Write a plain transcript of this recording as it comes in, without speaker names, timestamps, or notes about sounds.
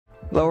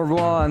Hello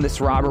everyone, this is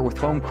Robert with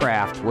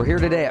Homecraft. We're here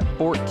today at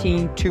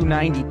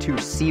 14292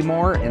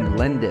 Seymour in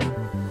Linden.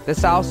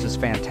 This house is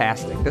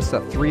fantastic. This is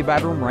a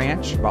 3-bedroom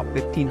ranch, about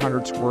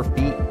 1,500 square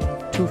feet,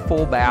 2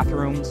 full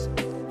bathrooms,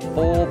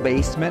 full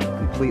basement,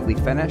 completely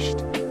finished.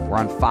 We're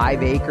on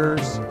 5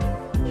 acres,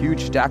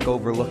 huge deck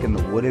overlooking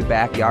the wooded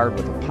backyard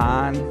with a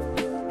pond.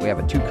 We have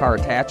a 2-car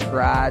attached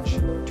garage,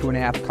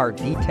 2.5-car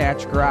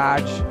detached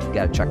garage. You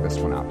gotta check this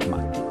one out, come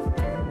on.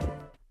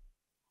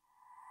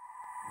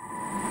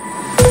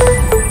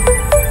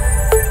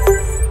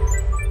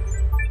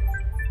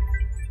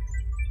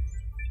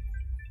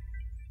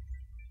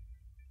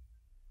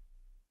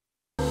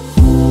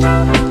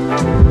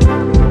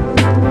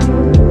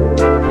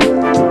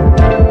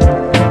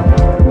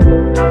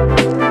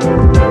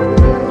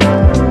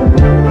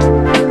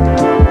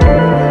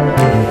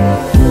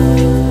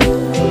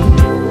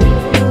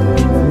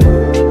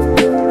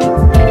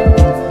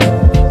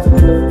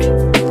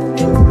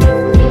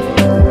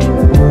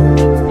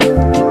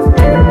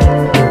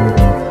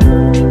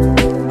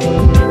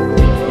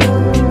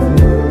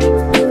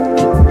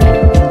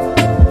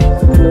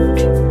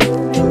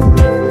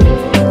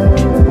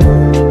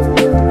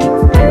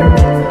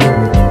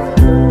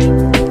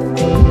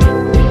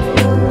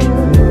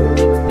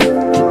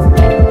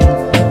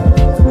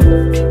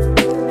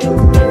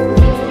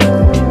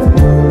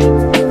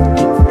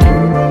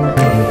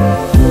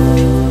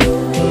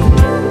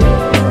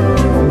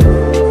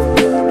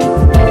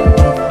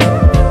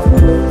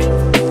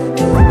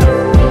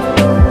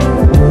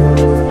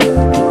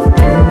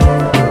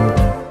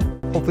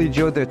 Hopefully you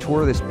enjoyed the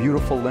tour of this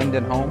beautiful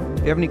Linden home.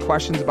 If you have any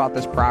questions about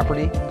this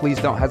property,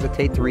 please don't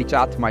hesitate to reach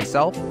out to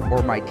myself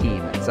or my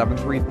team at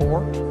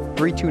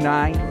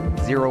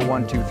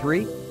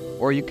 734-329-0123,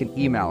 or you can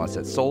email us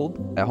at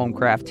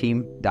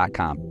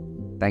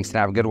sold@homecraftteam.com. Thanks and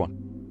have a good one.